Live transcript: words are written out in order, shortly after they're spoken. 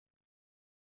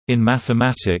In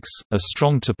mathematics, a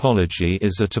strong topology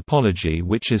is a topology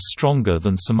which is stronger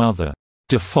than some other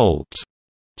default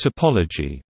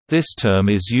topology. This term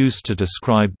is used to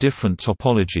describe different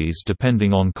topologies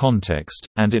depending on context,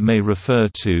 and it may refer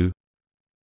to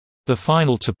the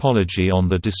final topology on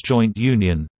the disjoint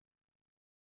union,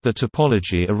 the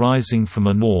topology arising from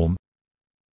a norm,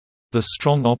 the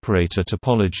strong operator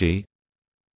topology,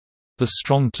 the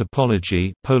strong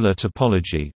topology, polar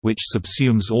topology, which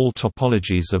subsumes all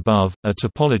topologies above. A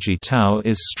topology tau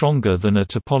is stronger than a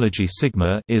topology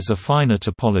sigma is a finer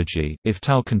topology if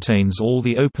tau contains all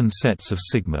the open sets of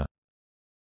sigma.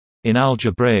 In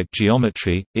algebraic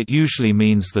geometry, it usually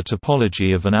means the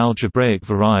topology of an algebraic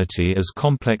variety as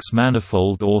complex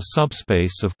manifold or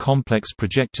subspace of complex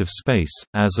projective space,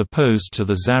 as opposed to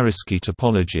the Zariski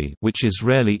topology, which is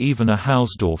rarely even a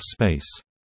Hausdorff space.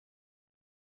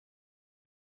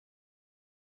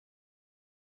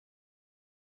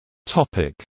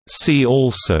 See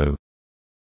also: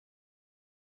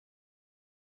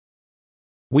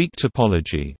 weak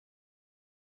topology.